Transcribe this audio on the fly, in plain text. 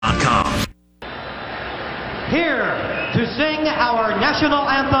Here to sing our national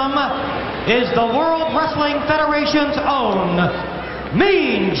anthem is the World Wrestling Federation's own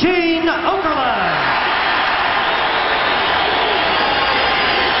Mean Gene Okerlund.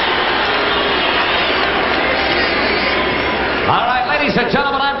 All right, ladies and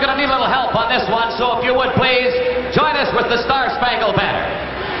gentlemen, I'm going to need a little help on this one, so if you would please join us with the Star Spangled Banner.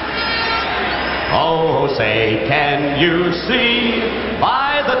 Oh, say, can you see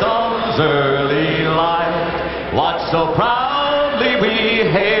by the dawn's early light what so proudly we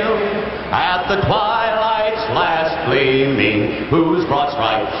hail at the twilight's last gleaming, whose broad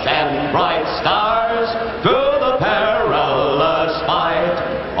stripes and bright stars through the perilous fight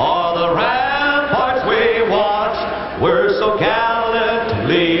o'er the ramparts we watched were so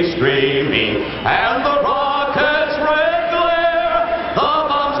gallantly streaming, and the rockets' red glare, the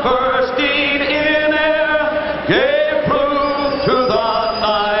bombs bursting in air, gave proof to the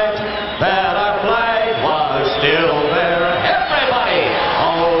night that our flag was still there. Everybody,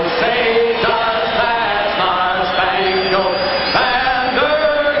 oh say does that star-spangled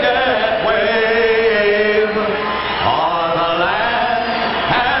banner yet wave o'er the land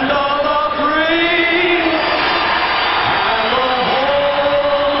and o'er the free and the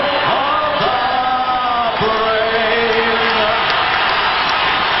home of the brave.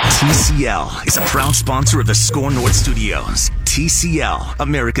 TCL is a proud sponsor of the SKOR North Studios. TCL,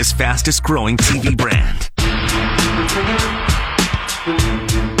 America's fastest growing TV brand.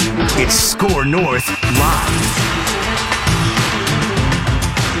 It's SKOR North Live.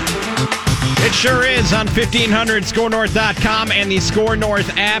 It sure is on 1500 SKORNorth.com and the SKOR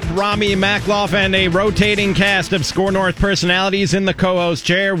North app. Ramie, Mackloff, and a rotating cast of SKOR North personalities in the co-host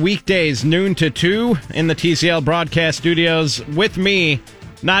chair. Weekdays, noon to 2 in the TCL broadcast studios. With me,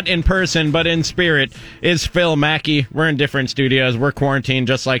 not in person, but in spirit, is Phil Mackey. We're in different studios. We're quarantined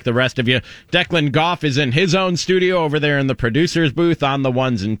just like the rest of you. Declan Goff is in his own studio over there in the producer's booth on the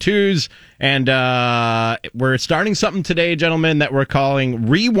ones and twos. And we're starting something today, gentlemen, that we're calling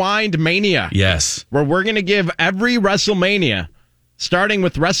Rewind Mania. Yes. Where we're going to give every WrestleMania, starting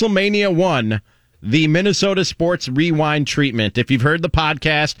with WrestleMania 1, the Minnesota Sports Rewind treatment. If you've heard the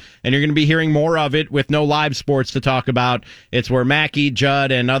podcast, and you're going to be hearing more of it with no live sports to talk about, it's where Mackie,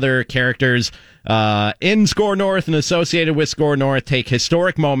 Judd, and other characters in SKOR North and associated with SKOR North take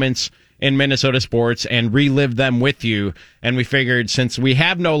historic moments in Minnesota sports and relive them with you. And we figured since we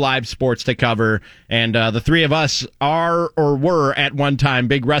have no live sports to cover, and the three of us are or were at one time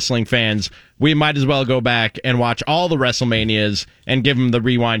big wrestling fans, we might as well go back and watch all the WrestleManias and give them the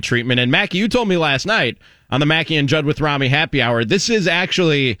rewind treatment. And Mackie, you told me last night on the Mackie and Judd with Ramie happy hour, this is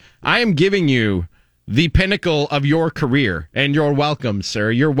actually, I am giving you the pinnacle of your career, and you're welcome, sir.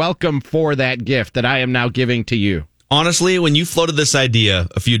 You're welcome for that gift that I am now giving to you. Honestly, when you floated this idea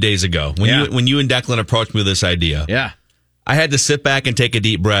a few days ago, when you and Declan approached me with this idea, I had to sit back and take a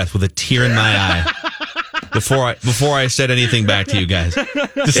deep breath with a tear in my eye before I said anything back to you guys.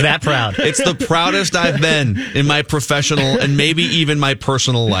 Just that proud. It's the proudest I've been in my professional and maybe even my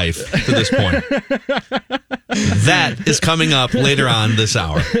personal life to this point. That is coming up later on this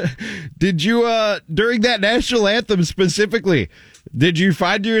hour. Did you, during that national anthem specifically, did you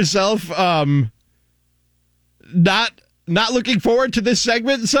find yourself not looking forward to this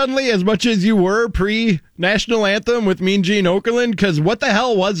segment suddenly as much as you were pre-national anthem with Mean Gene Okerlund? Because what the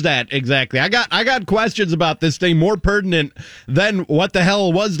hell was that exactly? I got questions about this thing more pertinent than what the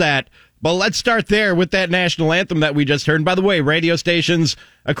hell was that. But let's start there with that national anthem that we just heard. And by the way, radio stations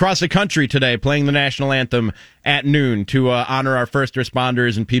across the country today playing the national anthem at noon to honor our first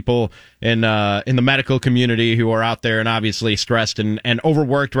responders and people in the medical community who are out there and obviously stressed and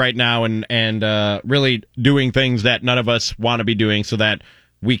overworked right now and really doing things that none of us want to be doing so that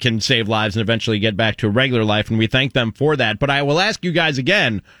we can save lives and eventually get back to a regular life. And we thank them for that. But I will ask you guys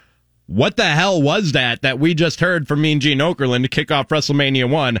again, what the hell was that we just heard from Mean Gene Okerlund to kick off WrestleMania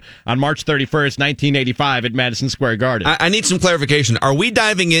 1 on March 31st, 1985 at Madison Square Garden? I need some clarification. Are we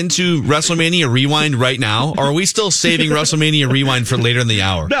diving into WrestleMania Rewind right now, or are we still saving WrestleMania Rewind for later in the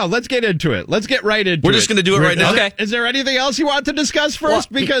hour? No, let's get into it. Let's get right into it. We're just going to do it right now? Okay. Is there anything else you want to discuss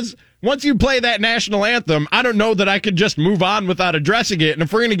first? Because once you play that national anthem, I don't know that I could just move on without addressing it. And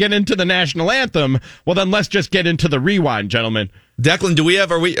if we're going to get into the national anthem, well, then let's just get into the rewind, gentlemen. Declan, do you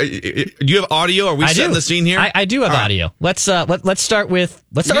have audio? Are we setting the scene here? I do have audio. Let's start with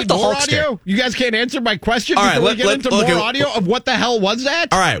the Hulkster. Audio? You guys can't answer my question before we get into more audio of what the hell was that?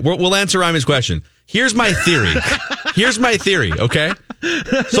 All right, we'll answer Ramie's question. Here's my theory. Okay?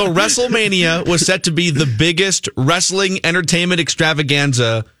 So WrestleMania was set to be the biggest wrestling entertainment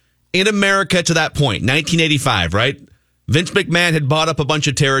extravaganza in America to that point, 1985, right? Vince McMahon had bought up a bunch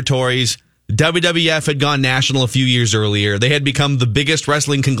of territories. WWF had gone national a few years earlier. They had become the biggest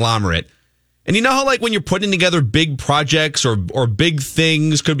wrestling conglomerate. And you know how, like, when you're putting together big projects or big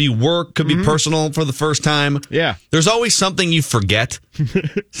things, could be work, could be personal for the first time. Yeah. There's always something you forget.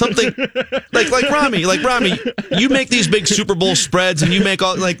 Something like Ramie, you make these big Super Bowl spreads and you make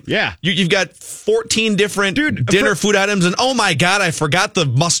all, like, you've got 14 different dinner food items and oh my God, I forgot the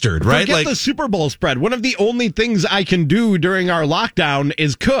mustard, right? Forget the Super Bowl spread. One of the only things I can do during our lockdown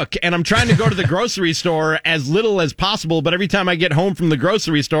is cook, and I'm trying to go to the grocery store as little as possible, but every time I get home from the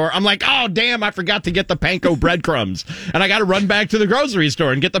grocery store, I'm like, oh, damn, I forgot to get the panko breadcrumbs, and I got to run back to the grocery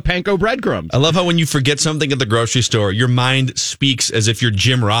store and get the panko breadcrumbs. I love how when you forget something at the grocery store, your mind speaks as if you're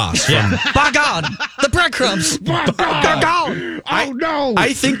Jim Ross. By God, the breadcrumbs. By God. Oh, no.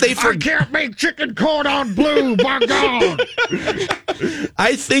 I think they I can't make chicken cordon bleu. By God.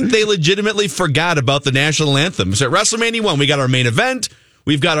 I think they legitimately forgot about the national anthem. So at WrestleMania 1, we got our main event.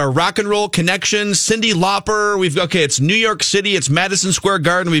 We've got our rock and roll connection, Cyndi Lauper. It's New York City. It's Madison Square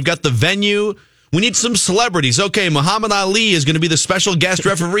Garden. We've got the venue. We need some celebrities. Okay, Muhammad Ali is going to be the special guest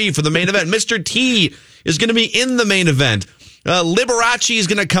referee for the main event. Mr. T is going to be in the main event. Liberace is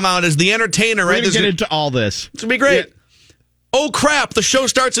going to come out as the entertainer. We're going to get into all this. It's going to be great. Yeah. Oh, crap, the show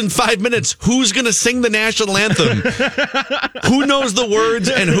starts in 5 minutes. Who's going to sing the national anthem? Who knows the words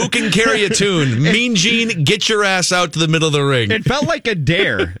and who can carry a tune? Mean Gene, get your ass out to the middle of the ring. It felt like a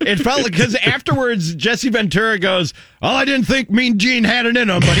dare. It felt like, because afterwards, Jesse Ventura goes, well, I didn't think Mean Gene had it in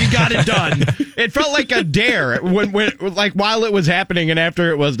him, but he got it done. It felt like a dare when while it was happening and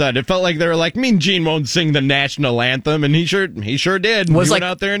after it was done. It felt like they were like, Mean Gene won't sing the national anthem, and he sure did. He went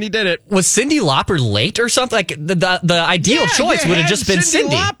out there and he did it. Was Cyndi Lauper late or something? Like the ideal choice would have just been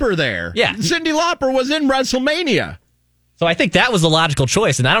Cyndi Lauper there. Yeah, Cyndi Lauper was in WrestleMania. So I think that was the logical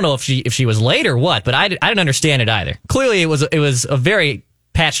choice, and I don't know if she was late or what, but I didn't understand it either. Clearly, it was a very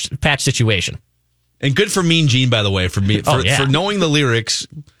patched situation. And good for Mean Gene, by the way, for knowing the lyrics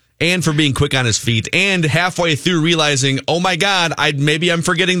and for being quick on his feet and halfway through realizing, oh my God, maybe I'm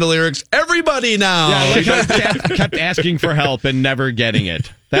forgetting the lyrics. Everybody now. Yeah, like I kept asking for help and never getting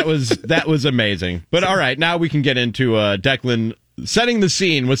it. That was amazing. But all right, now we can get into Declan setting the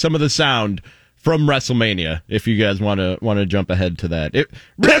scene with some of the sound from WrestleMania. If you guys want to jump ahead to that,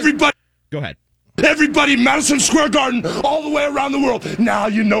 everybody, go ahead. Everybody, Madison Square Garden, all the way around the world. Now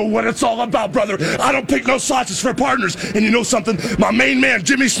you know what it's all about, brother. I don't pick no slouches for partners. And you know something? My main man,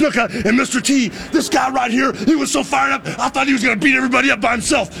 Jimmy Snuka, and Mr. T, this guy right here, he was so fired up, I thought he was going to beat everybody up by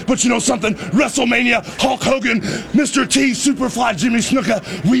himself. But you know something? WrestleMania, Hulk Hogan, Mr. T, Superfly, Jimmy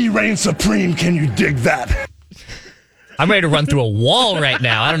Snuka, we reign supreme. Can you dig that? I'm ready to run through a wall right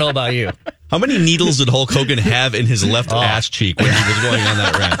now. I don't know about you. How many needles did Hulk Hogan have in his left ass cheek when he was going on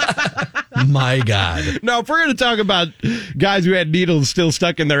that rant? My God. Now, if we're going to talk about guys who had needles still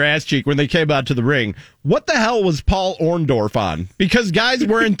stuck in their ass cheek when they came out to the ring, what the hell was Paul Orndorff on? Because guys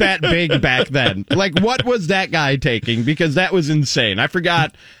weren't that big back then. Like, what was that guy taking? Because that was insane. I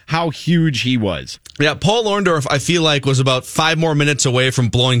forgot how huge he was. Yeah, Paul Orndorff, I feel like, was about 5 more minutes away from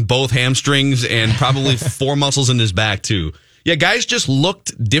blowing both hamstrings and probably 4 muscles in his back, too. Yeah, guys just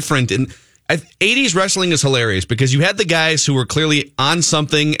looked different. And 80s wrestling is hilarious because you had the guys who were clearly on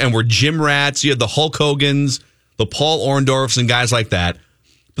something and were gym rats. You had the Hulk Hogans, the Paul Orndorffs, and guys like that.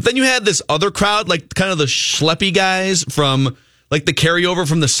 But then you had this other crowd, like kind of the schleppy guys from like the carryover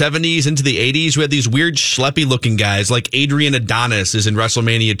from the 70s into the 80s. We had these weird schleppy looking guys like Adrian Adonis is in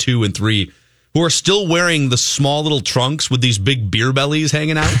WrestleMania 2 and 3, who are still wearing the small little trunks with these big beer bellies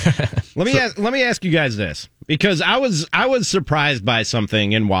hanging out. Let me ask you guys this, because I was surprised by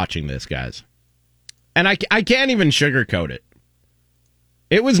something in watching this, guys. And I can't even sugarcoat it.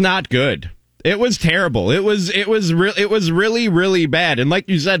 It was not good. It was terrible. It was really, really bad. And like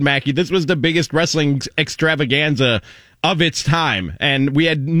you said, Mackie, this was the biggest wrestling extravaganza of its time, and we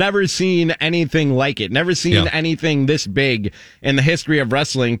had never seen anything like it. Never seen anything this big in the history of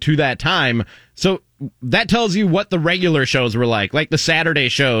wrestling to that time. So that tells you what the regular shows were like the Saturday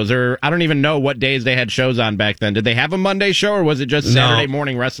shows, or I don't even know what days they had shows on back then. Did they have a Monday show, or was it just Saturday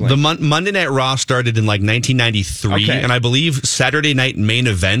morning wrestling? The Monday Night Raw started in like 1993, and I believe Saturday Night Main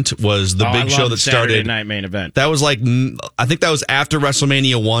Event was the big show that started. Saturday Night Main Event. That was I think that was after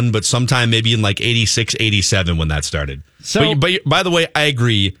WrestleMania 1, but sometime maybe in like 86, 87 when that started. So, but by the way, I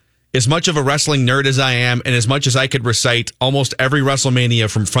agree. As much of a wrestling nerd as I am, and as much as I could recite almost every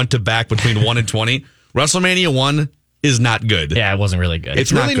WrestleMania from front to back between 1 and 20, WrestleMania 1 is not good. Yeah, it wasn't really good.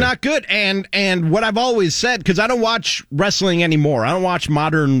 It's really not good. And what I've always said, because I don't watch wrestling anymore. I don't watch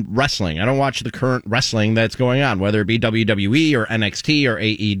modern wrestling. I don't watch the current wrestling that's going on, whether it be WWE or NXT or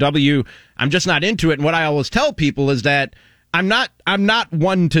AEW. I'm just not into it. And what I always tell people is that I'm not not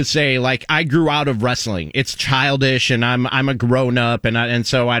one to say like I grew out of wrestling. It's childish, and I'm a grown up, and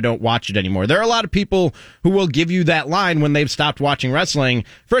so I don't watch it anymore. There are a lot of people who will give you that line when they've stopped watching wrestling.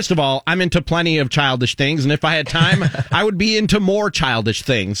 First of all, I'm into plenty of childish things, and if I had time, I would be into more childish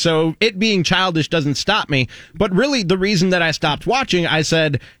things. So it being childish doesn't stop me. But really, the reason that I stopped watching, I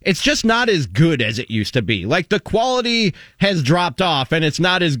said it's just not as good as it used to be. Like the quality has dropped off, and it's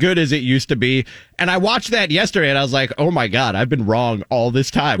not as good as it used to be. And I watched that yesterday, and I was like, oh my God, I've been wrong all this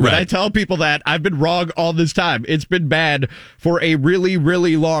time. When I tell people that, I've been wrong all this time. It's been bad for a really,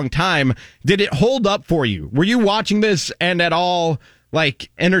 really long time. Did it hold up for you? Were you watching this and at all, like,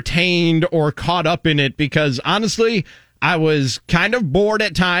 entertained or caught up in it? Because honestly, I was kind of bored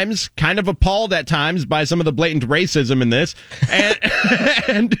at times, kind of appalled at times by some of the blatant racism in this,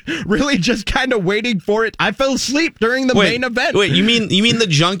 and really just kind of waiting for it. I fell asleep during the main event. Wait, you mean the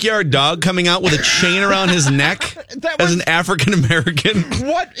junkyard dog coming out with a chain around his neck as an African American?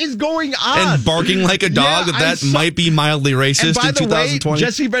 What is going on? And barking like a dog? That might be mildly racist in 2020. Way,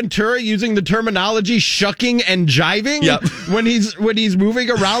 Jesse Ventura using the terminology shucking and jiving when he's moving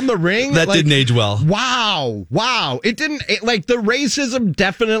around the ring. That didn't age well. Wow. It didn't. Like the racism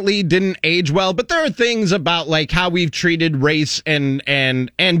definitely didn't age well, but there are things about like how we've treated race and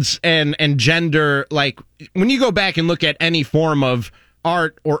gender. Like when you go back and look at any form of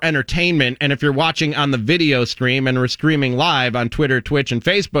art or entertainment, and if you're watching on the video stream, and we're streaming live on Twitter, Twitch, and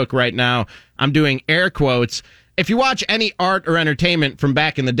Facebook right now, I'm doing air quotes. If you watch any art or entertainment from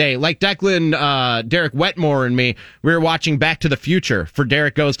back in the day, like Declan, Derek Wetmore and me, we were watching Back to the Future for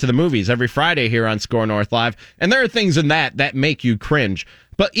Derek Goes to the Movies every Friday here on SKOR North Live. And there are things in that make you cringe.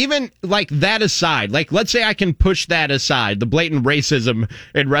 But even like that aside, like let's say I can push that aside, the blatant racism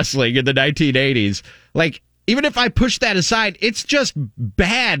in wrestling in the 1980s, like even if I push that aside, it's just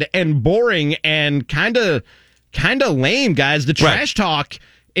bad and boring and kind of lame, guys. The trash talk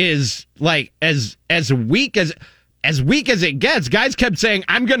is like as weak as it gets. Guys kept saying,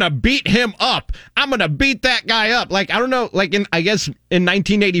 I'm gonna beat him up, I'm gonna beat that guy up. Like I don't know, like I guess in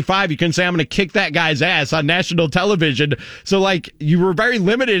 1985 you can say I'm gonna kick that guy's ass on national television. So like you were very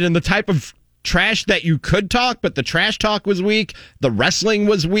limited in the type of trash that you could talk, but the trash talk was weak, the wrestling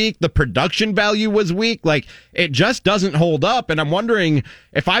was weak, the production value was weak. Like it just doesn't hold up, and I'm wondering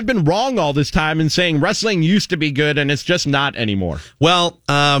if I've been wrong all this time in saying wrestling used to be good and it's just not anymore. Well,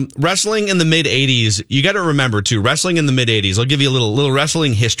 wrestling in the mid 80s, you got to remember too, wrestling in the mid 80s, I'll give you a little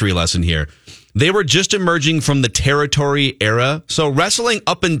wrestling history lesson here. They were just emerging from the territory era. So wrestling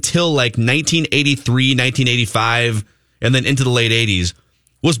up until like 1983, 1985, and then into the late 80s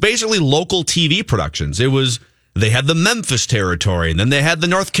was basically local TV productions. They had the Memphis territory, and then they had the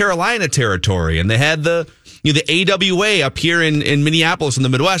North Carolina territory, and they had the AWA up here in Minneapolis in the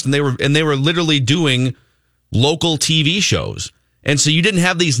Midwest, and they were literally doing local TV shows. And so you didn't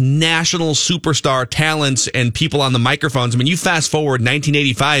have these national superstar talents and people on the microphones. I mean, you fast forward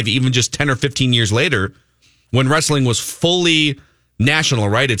 1985, even just 10 or 15 years later, when wrestling was fully national,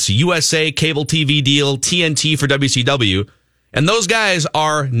 right? It's USA cable TV deal, TNT for WCW. And those guys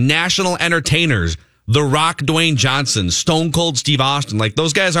are national entertainers. The Rock, Dwayne Johnson, Stone Cold Steve Austin. Like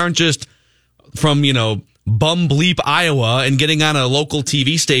those guys aren't just from, bum bleep Iowa and getting on a local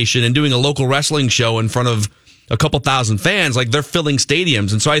TV station and doing a local wrestling show in front of a couple thousand fans. Like they're filling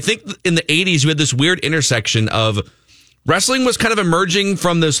stadiums. And so I think in the 80s, you had this weird intersection of wrestling was kind of emerging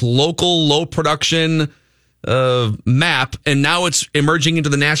from this local, low production map. And now it's emerging into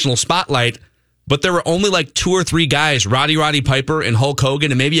the national spotlight. But there were only like 2 or 3 guys, Roddy Piper and Hulk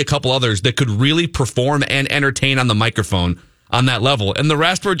Hogan and maybe a couple others, that could really perform and entertain on the microphone on that level. And the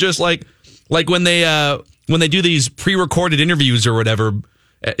rest were just like when they do these pre-recorded interviews or whatever,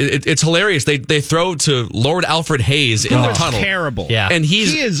 it's hilarious. They throw to Lord Alfred Hayes in the tunnel. Terrible. Yeah. And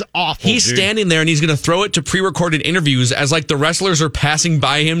he is awful. He's standing there and he's going to throw it to pre-recorded interviews as like the wrestlers are passing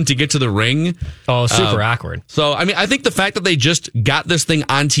by him to get to the ring. Oh, super awkward. So, I mean, I think the fact that they just got this thing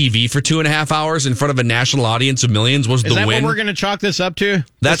on TV for 2.5 hours in front of a national audience of millions was the win. Is that what we're going to chalk this up to?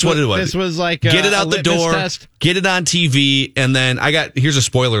 That's what it was. This was like get it out the door, test. Get it on TV, and then here's a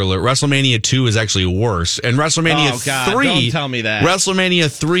spoiler alert. WrestleMania 2 is actually worse. And WrestleMania 3, don't tell me that.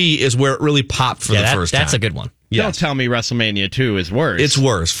 WrestleMania 3 is where it really popped for the first time. That's a good one. Yes. Don't tell me WrestleMania 2 is worse. It's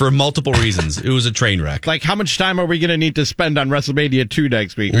worse for multiple reasons. It was a train wreck. Like, how much time are we going to need to spend on WrestleMania 2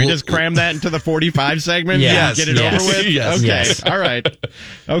 next week? We just cram that into the 45 segment and get it over with? Yes. Okay. Yes. All right.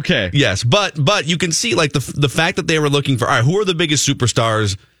 Okay. Yes, but you can see like the fact that they were looking for, all right, who are the biggest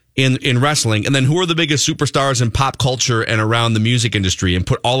superstars in wrestling, and then who are the biggest superstars in pop culture and around the music industry, and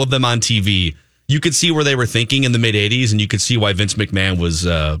put all of them on TV. you could see where they were thinking in the mid 80s, and you could see why Vince McMahon was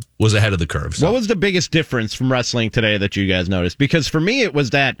ahead of the curve. So. What was the biggest difference from wrestling today that you guys noticed? Because for me, it was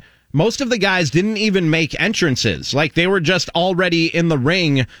that most of the guys didn't even make entrances. Like, they were just already in the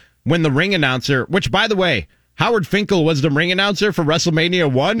ring when the ring announcer, which, by the way, Howard Finkel was the ring announcer for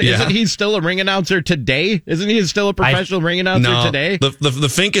WrestleMania 1. Yeah. Isn't he still a ring announcer today? Isn't he still a professional ring announcer today? The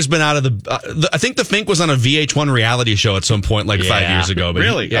Fink has been out of I think the Fink was on a VH1 reality show at some point 5 years ago. But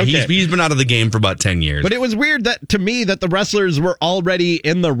really? He's been out of the game for about 10 years. But it was weird to me that the wrestlers were already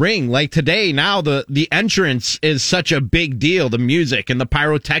in the ring. Like today, now the entrance is such a big deal. The music and the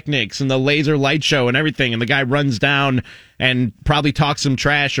pyrotechnics and the laser light show and everything. And the guy runs down and probably talks some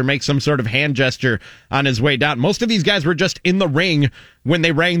trash or makes some sort of hand gesture on his way down. Most of these guys were just in the ring when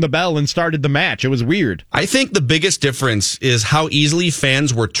they rang the bell and started the match. It was weird. I think the biggest difference is how easily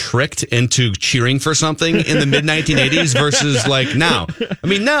fans were tricked into cheering for something in the mid-1980s versus now. I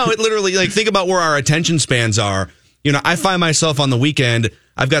mean, now it literally, think about where our attention spans are. I find myself on the weekend,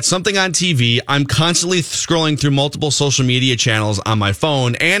 I've got something on TV, I'm constantly scrolling through multiple social media channels on my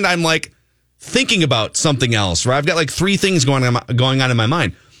phone, and I'm thinking about something else, right? I've got 3 things going on in my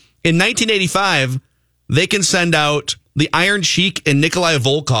mind. In 1985, they can send out the Iron Sheik and Nikolai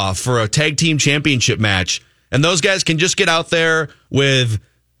Volkov for a tag team championship match, and those guys can just get out there with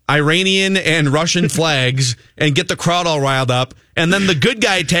Iranian and Russian flags and get the crowd all riled up. And then the good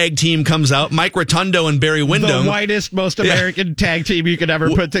guy tag team comes out, Mike Rotundo and Barry Windham. The whitest, most American tag team you could ever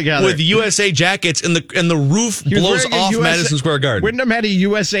put together. With USA jackets, and the roof blows off Madison Square Garden. Windham had a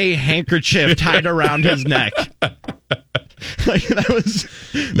USA handkerchief tied around his neck. That was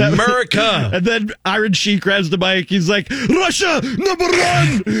America. And then Iron Sheik grabs the mic. He's like, Russia, number 1.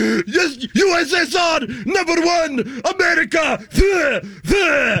 Yes, USSR, number 1. America.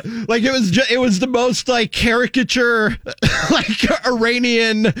 It was the most caricature,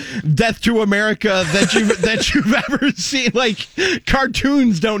 Iranian death to America that you've ever seen.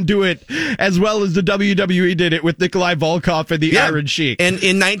 Cartoons don't do it as well as the WWE did it with Nikolai Volkov and the Iron Sheik. And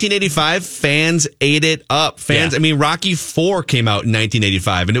in 1985, fans ate it up. I mean, Rocky 4 came out in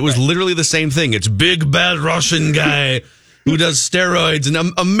 1985, and it was literally the same thing. It's big, bad Russian guy who does steroids,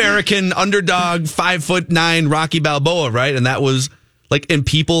 and American underdog, 5'9" Rocky Balboa, right? And that was and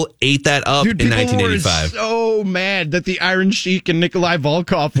people ate that up in 1985. People were so mad that the Iron Sheik and Nikolai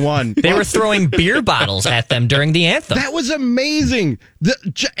Volkov won. They were throwing beer bottles at them during the anthem. That was amazing.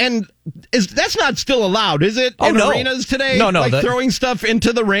 That's not still allowed, is it? In arenas today? No. Throwing stuff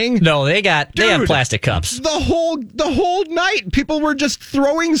into the ring? No, they have plastic cups. The whole night, people were just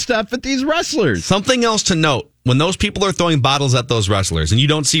throwing stuff at these wrestlers. Something else to note, when those people are throwing bottles at those wrestlers, and you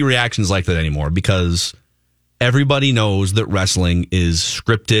don't see reactions like that anymore because everybody knows that wrestling is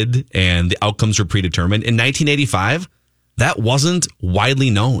scripted and the outcomes are predetermined. In 1985, that wasn't widely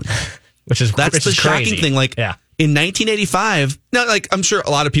known. That's the shocking thing. In 1985, now, I'm sure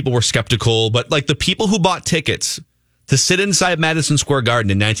a lot of people were skeptical, but the people who bought tickets to sit inside Madison Square Garden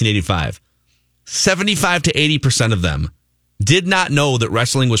in 1985, 75 to 80% of them did not know that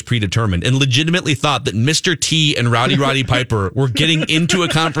wrestling was predetermined and legitimately thought that Mr. T and Roddy Piper were getting into a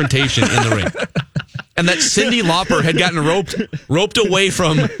confrontation in the ring. And that Cyndi Lauper had gotten roped away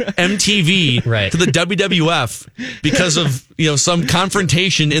from MTV to the WWF because of some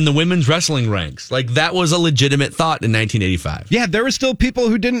confrontation in the women's wrestling ranks. That was a legitimate thought in 1985. Yeah, there were still people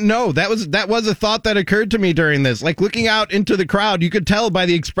who didn't know. That was a thought that occurred to me during this. Looking out into the crowd, you could tell by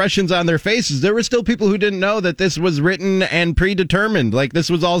the expressions on their faces. There were still people who didn't know that this was written and predetermined. This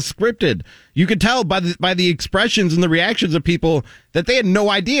was all scripted. You could tell by the expressions and the reactions of people that they had no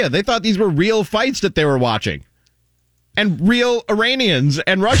idea. They thought these were real fights that they were watching. And real Iranians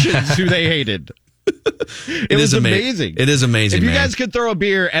and Russians who they hated. It was amazing. It is amazing, If you guys could throw a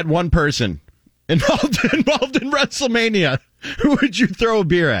beer at one person involved in WrestleMania, who would you throw a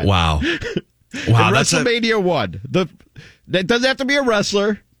beer at? Wow. WrestleMania 1. That doesn't have to be a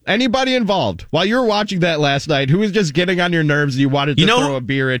wrestler. Anybody involved. While you were watching that last night, who was just getting on your nerves and you wanted to throw a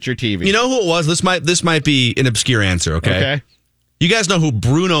beer at your TV? You know who it was? This might be an obscure answer, okay? You guys know who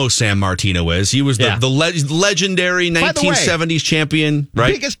Bruno Sammartino is. He was the legendary 1970s champion,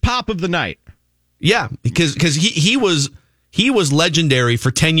 right? Biggest pop of the night. Yeah, because he was legendary for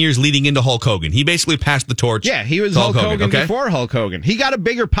 10 years leading into Hulk Hogan. He basically passed the torch. Yeah, he was Hulk Hogan before Hulk Hogan. He got a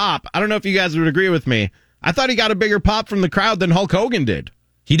bigger pop. I don't know if you guys would agree with me. I thought he got a bigger pop from the crowd than Hulk Hogan did.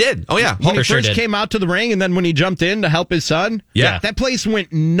 He did. Oh, yeah. When he first came out to the ring, and then when he jumped in to help his son, that place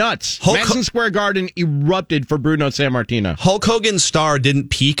went nuts. Madison Square Garden erupted for Bruno Sammartino. Hulk Hogan's star didn't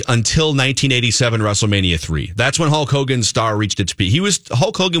peak until 1987 WrestleMania 3. That's when Hulk Hogan's star reached its peak.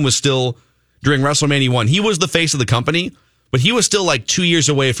 Hulk Hogan was still, during WrestleMania 1, he was the face of the company, but he was still 2 years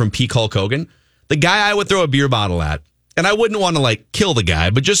away from peak Hulk Hogan. the guy I would throw a beer bottle at, and I wouldn't want to like kill the guy,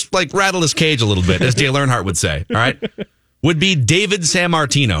 but just like rattle his cage a little bit, as Dale Earnhardt would say, all right, would be David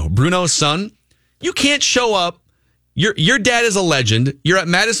Sammartino, Bruno's son. You can't show up. Your dad is a legend. You're at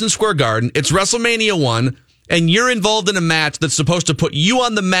Madison Square Garden. It's WrestleMania 1, and you're involved in a match that's supposed to put you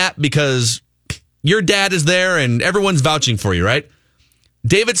on the map because your dad is there and everyone's vouching for you, right?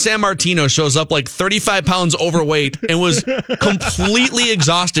 David Sammartino shows up like 35 pounds overweight and was completely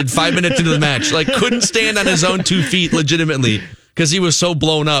exhausted 5 minutes into the match. Like, couldn't stand on his own 2 feet legitimately because he was so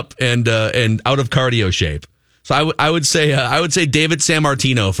blown up and out of cardio shape. So I would say David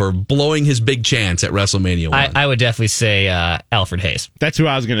Sammartino for blowing his big chance at WrestleMania 1. I would definitely say Alfred Hayes. That's who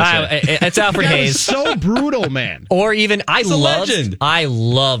I was going to say. It's Alfred Hayes. So brutal, man. Or even I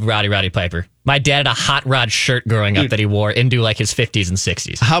love Roddy Piper. My dad had a Hot Rod shirt growing up that he wore into like his 50s and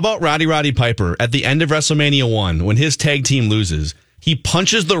 60s. How about Roddy Piper at the end of WrestleMania 1 when his tag team loses? He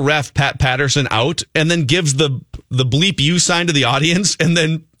punches the ref Pat Patterson out and then gives the bleep you sign to the audience and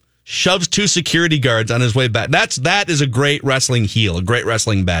then shoves 2 security guards on his way back. That is a great wrestling heel, a great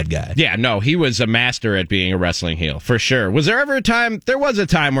wrestling bad guy. Yeah, no, he was a master at being a wrestling heel, for sure. Was there ever a time? There was a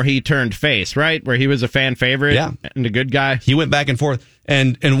time where he turned face, right? Where he was a fan favorite and a good guy. He went back and forth.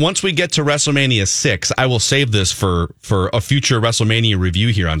 And once we get to WrestleMania 6, I will save this for a future WrestleMania review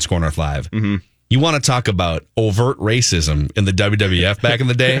here on SKOR North Live. Mm-hmm. You want to talk about overt racism in the WWF back in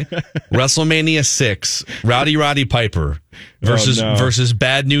the day? WrestleMania 6, Roddy Piper versus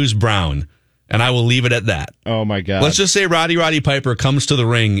Bad News Brown. And I will leave it at that. Oh, my God. Let's just say Roddy Piper comes to the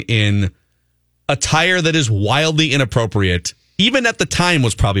ring in attire that is wildly inappropriate. Even at the time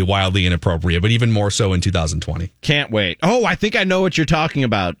was probably wildly inappropriate, but even more so in 2020. Can't wait. Oh, I think I know what you're talking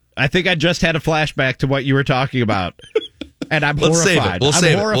about. I think I just had a flashback to what you were talking about. And I'm horrified.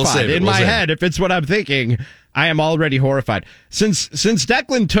 I'm horrified. In my head, if it's what I'm thinking, I am already horrified. Since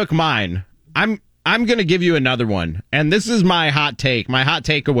Declan took mine, I'm going to give you another one. And this is my hot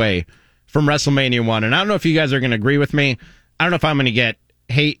takeaway from WrestleMania 1. And I don't know if you guys are going to agree with me. I don't know if I'm going to get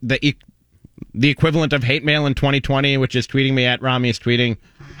hate, the equivalent of hate mail in 2020, which is tweeting me at Ramie is tweeting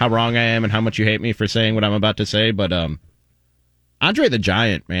how wrong I am and how much you hate me for saying what I'm about to say. But Andre the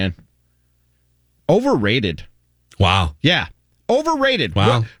Giant, man. Overrated. Wow. Yeah. Overrated.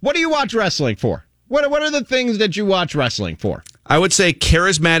 Wow. What do you watch wrestling for? What are the things that you watch wrestling for? I would say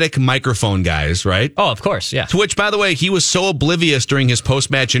charismatic microphone guys, right? Oh, of course, yeah. To which, by the way, he was so oblivious during his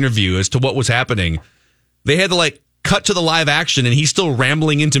post-match interview as to what was happening. They had to, cut to the live action, and he's still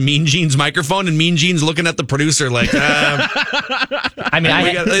rambling into Mean Gene's microphone, and Mean Gene's looking at the producer like, they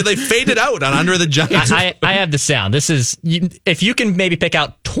faded out on Andre the Giant. I have the sound. This is, if you can maybe pick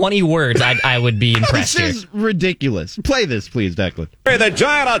out 20 words, I would be impressed here. This is ridiculous. Play this, please, Declan. Hey, the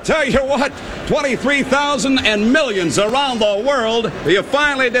Giant, I'll tell you what, 23,000 and millions around the world. You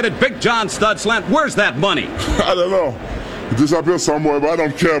finally did it, Big John Stud Slant. Where's that money? I don't know. It disappeared somewhere, but I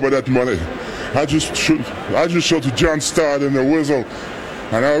don't care about that money. I just show to John Studd and the Whistle,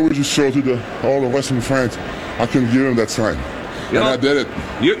 and I would just show to all the wrestling fans. I can give him that sign. I did it.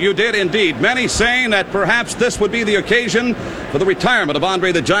 You did indeed. Many saying that perhaps this would be the occasion for the retirement of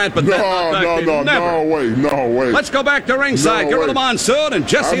Andre the Giant, but no way. Let's go back to ringside. Gorilla Monsoon and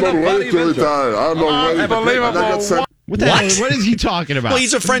Jesse the Body Ventura. I'm not ready. Unbelievable. What is he talking about? Well,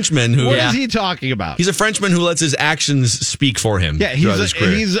 he's a Frenchman who... What is he talking about? He's a Frenchman who lets his actions speak for him. Yeah,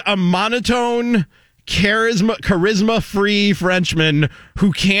 he's a monotone, charisma-free Frenchman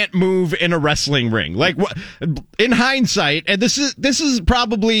who can't move in a wrestling ring. In hindsight, and this is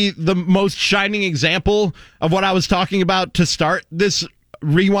probably the most shining example of what I was talking about to start this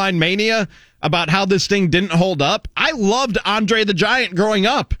Rewind Mania, about how this thing didn't hold up. I loved Andre the Giant growing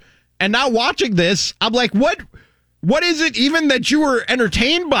up, and now watching this, I'm like, what is it even that you were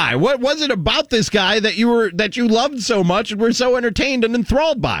entertained by? What was it about this guy that you loved so much and were so entertained and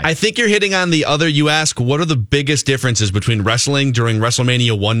enthralled by? I think you're hitting on the other. You ask, what are the biggest differences between wrestling during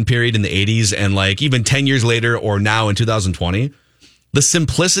WrestleMania 1 period in the 80s and even 10 years later or now in 2020? The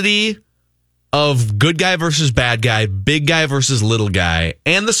simplicity of good guy versus bad guy, big guy versus little guy,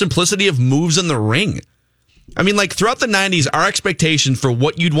 and the simplicity of moves in the ring. I mean, throughout the 90s, our expectation for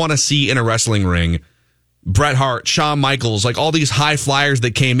what you'd want to see in a wrestling ring, Bret Hart, Shawn Michaels, all these high flyers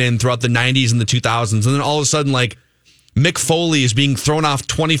that came in throughout the 90s and the 2000s. And then all of a sudden, Mick Foley is being thrown off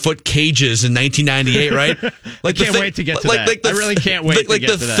 20-foot cages in 1998, right? I can't wait to get to that. I really can't wait to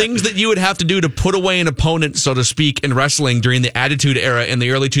get to that. The things that you would have to do to put away an opponent, so to speak, in wrestling during the Attitude Era in the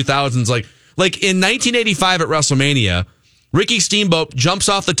early 2000s. Like in 1985 at WrestleMania, Ricky Steamboat jumps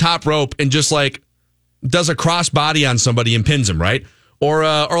off the top rope and just does a cross body on somebody and pins him, right? Or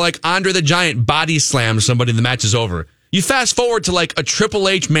Andre the Giant body slams somebody and the match is over. You fast forward to like a Triple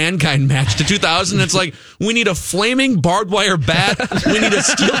H Mankind match to 2000. It's like, we need a flaming barbed wire bat, we need a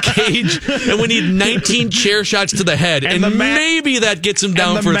steel cage, and we need 19 chair shots to the head. And maybe that gets him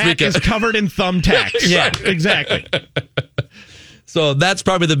down for a 3 count. The mat is covered in thumbtacks. Yeah, exactly. So that's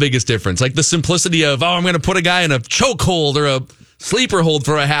probably the biggest difference. Like the simplicity of, I'm going to put a guy in a chokehold or a sleeper hold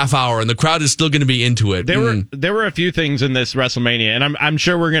for a half hour, and the crowd is still going to be into it. There were a few things in this WrestleMania, and I'm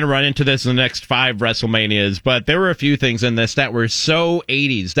sure we're going to run into this in the next 5 WrestleManias, but there were a few things in this that were so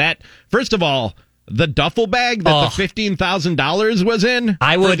 80s. That, first of all, the duffel bag that the $15,000 was in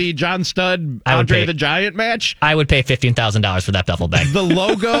for the John Studd Andre the Giant match. I would pay $15,000 for that duffel bag. The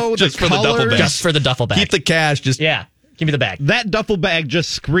logo, just the for the duffel bag. Just for the duffel bag. Keep the cash. Yeah. Give me the bag. That duffel bag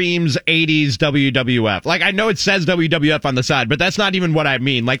just screams 80s WWF. Like, I know it says WWF on the side, but that's not even what I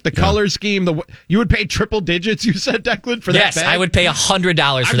mean. Like, the color scheme, you would pay triple digits, you said, Declan, for that bag? Yes, I would pay $100 for that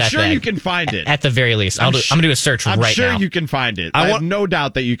bag. I'm sure you can find it. At the very least. I'm going to do a search right now. I'm sure you can find it. I have no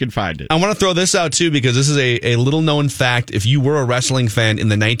doubt that you can find it. I want to throw this out, too, because this is a little-known fact. If you were a wrestling fan in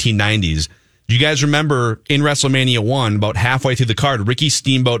the 1990s, do you guys remember in WrestleMania 1, about halfway through the card, Ricky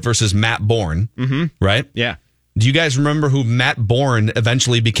Steamboat versus Matt Bourne, right? Yeah. Do you guys remember who Matt Bourne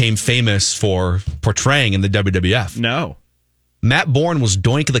eventually became famous for portraying in the WWF? No. Matt Bourne was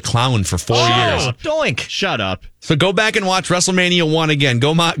Doink the Clown for 4 years. Doink. Shut up. So go back and watch WrestleMania 1 again.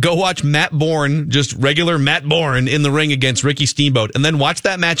 Go watch Matt Bourne, just regular Matt Bourne, in the ring against Ricky Steamboat, and then watch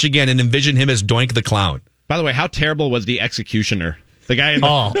that match again and envision him as Doink the Clown. By the way, how terrible was the Executioner? The guy in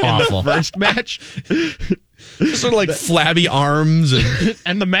the first match? Sort of like flabby arms.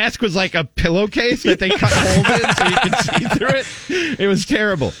 And the mask was like a pillowcase that they cut holes in so you could see through it. It was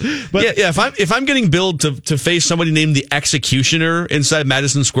terrible. But yeah, if I'm getting billed to face somebody named the Executioner inside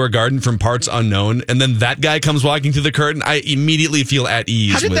Madison Square Garden from parts unknown, and then that guy comes walking through the curtain, I immediately feel at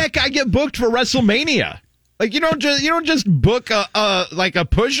ease. How did that guy get booked for WrestleMania? Like, you don't just book a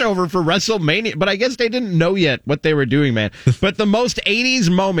pushover for WrestleMania, but I guess they didn't know yet what they were doing, man. But the most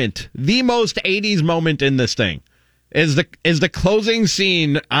 80s moment in this thing is the closing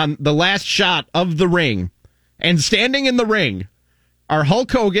scene on the last shot of the ring, and standing in the ring are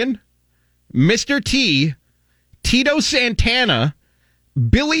Hulk Hogan, Mr. T, Tito Santana,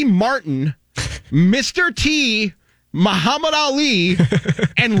 Billy Martin, Mr. T, Muhammad Ali,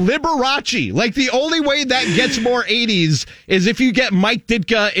 and Liberace. Like, the only way that gets more 80s is if you get Mike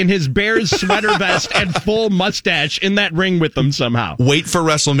Ditka in his Bears sweater vest and full mustache in that ring with them somehow. Wait for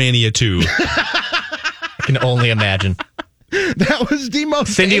WrestleMania 2. I can only imagine. That was the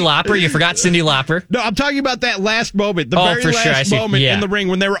most... Cindy Lauper. You forgot Cindy Lauper. No, I'm talking about that last moment. The very last moment in the ring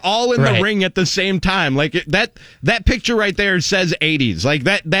when they were all in the ring at the same time. Like, that picture right there says 80s. Like,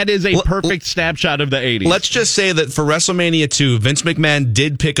 that is a perfect snapshot of the 80s. Let's just say that for WrestleMania 2, Vince McMahon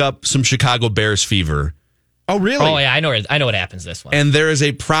did pick up some Chicago Bears fever. Oh, really? Oh, yeah, I know what happens this one. And there is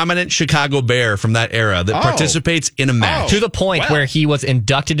a prominent Chicago Bear from that era that participates in a match. To the point where he was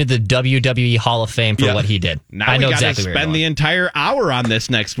inducted into the WWE Hall of Fame for what he did. Now I know exactly where spend the entire hour on this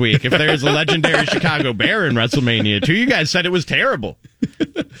next week if there's a legendary Chicago Bear in WrestleMania 2. You guys said it was terrible.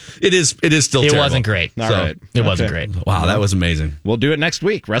 It is still terrible. It wasn't great. All right. It wasn't great. Wow, that was amazing. We'll do it next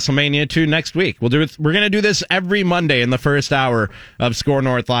week. WrestleMania 2 next week. We're going to do this every Monday in the first hour of SKOR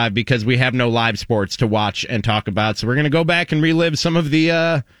North Live because we have no live sports to watch and talk about. So we're going to go back and relive some of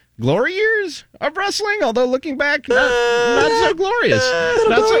the glory years of wrestling, although looking back, not so glorious.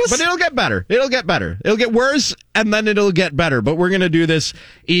 But it'll get better. It'll get better. It'll get worse, and then it'll get better. But we're going to do this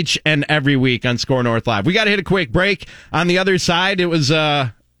each and every week on SKOR North Live. We got to hit a quick break. On the other side, it was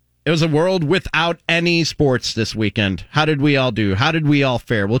a world without any sports this weekend. How did we all do? How did we all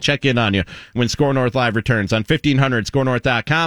fare? We'll check in on you when SKOR North Live returns on 1500 SKORNorth.com.